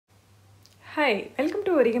Hi, welcome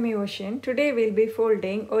to Origami Ocean. Today we'll be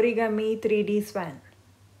folding Origami 3D Swan.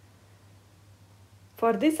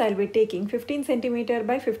 For this I'll be taking 15 cm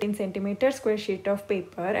by 15 cm square sheet of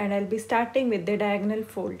paper and I'll be starting with the diagonal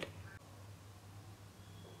fold.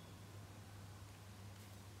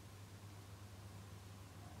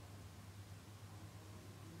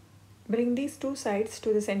 Bring these two sides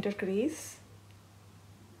to the center crease.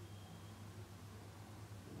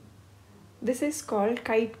 This is called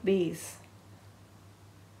kite base.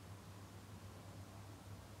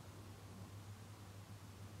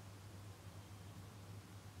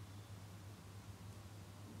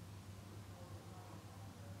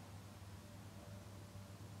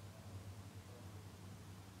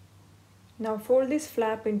 Now fold this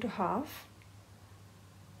flap into half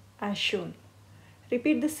as shown.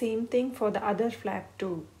 Repeat the same thing for the other flap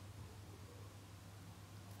too.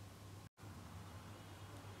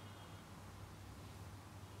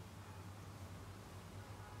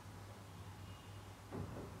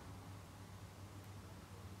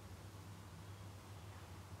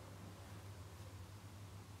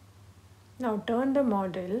 Now turn the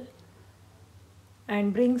model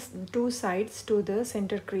and bring two sides to the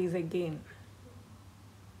center crease again.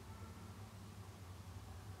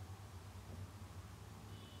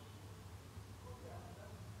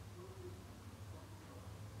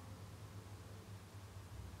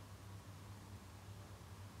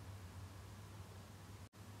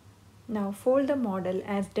 Now fold the model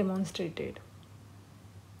as demonstrated.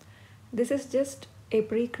 This is just a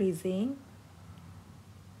pre-creasing.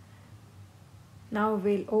 Now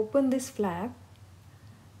we'll open this flap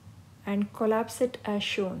and collapse it as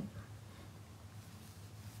shown.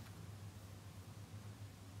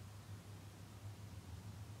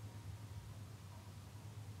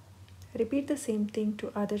 Repeat the same thing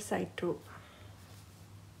to other side too.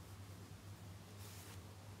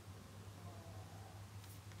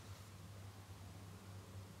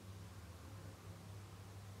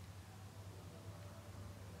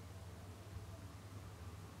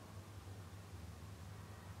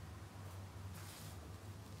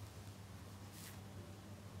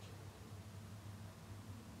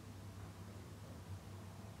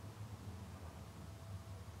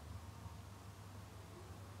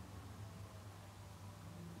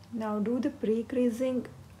 Now do the pre-creasing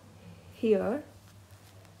here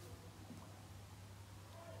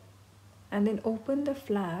and then open the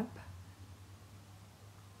flap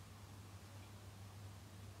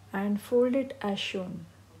and fold it as shown.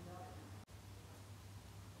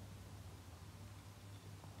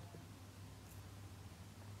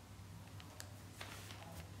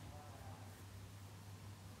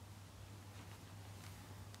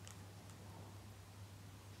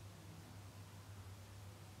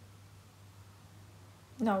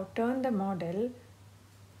 Now turn the model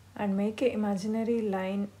and make an imaginary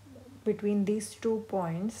line between these 2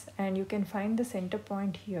 points and you can find the center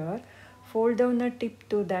point here. Fold down the tip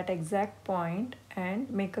to that exact point and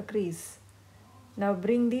make a crease. Now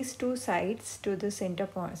bring these two sides to the center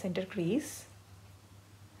crease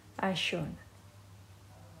as shown.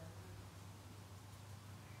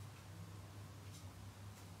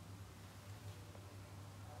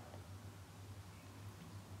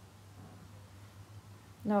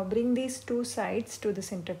 Now bring these two sides to the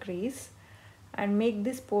center crease and make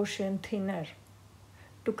this portion thinner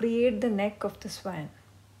to create the neck of the swan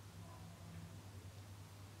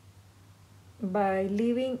by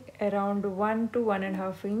leaving around 1 to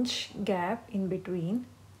 1.5 inch gap in between.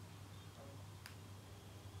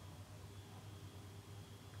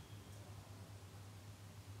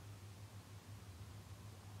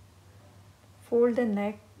 Fold the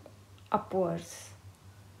neck upwards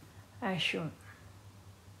as shown.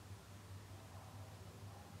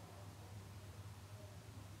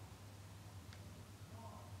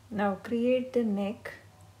 Now create the neck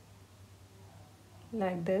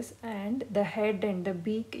like this and the head and the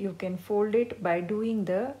beak you can fold it by doing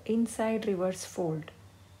the inside reverse fold.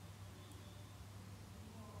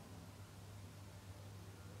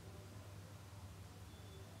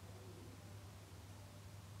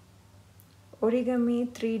 Origami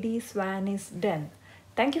 3D Swan is done.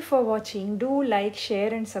 Thank you for watching. Do like,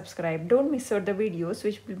 share and subscribe. Don't miss out the videos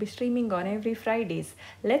which will be streaming on every Fridays.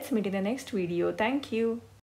 Let's meet in the next video. Thank you.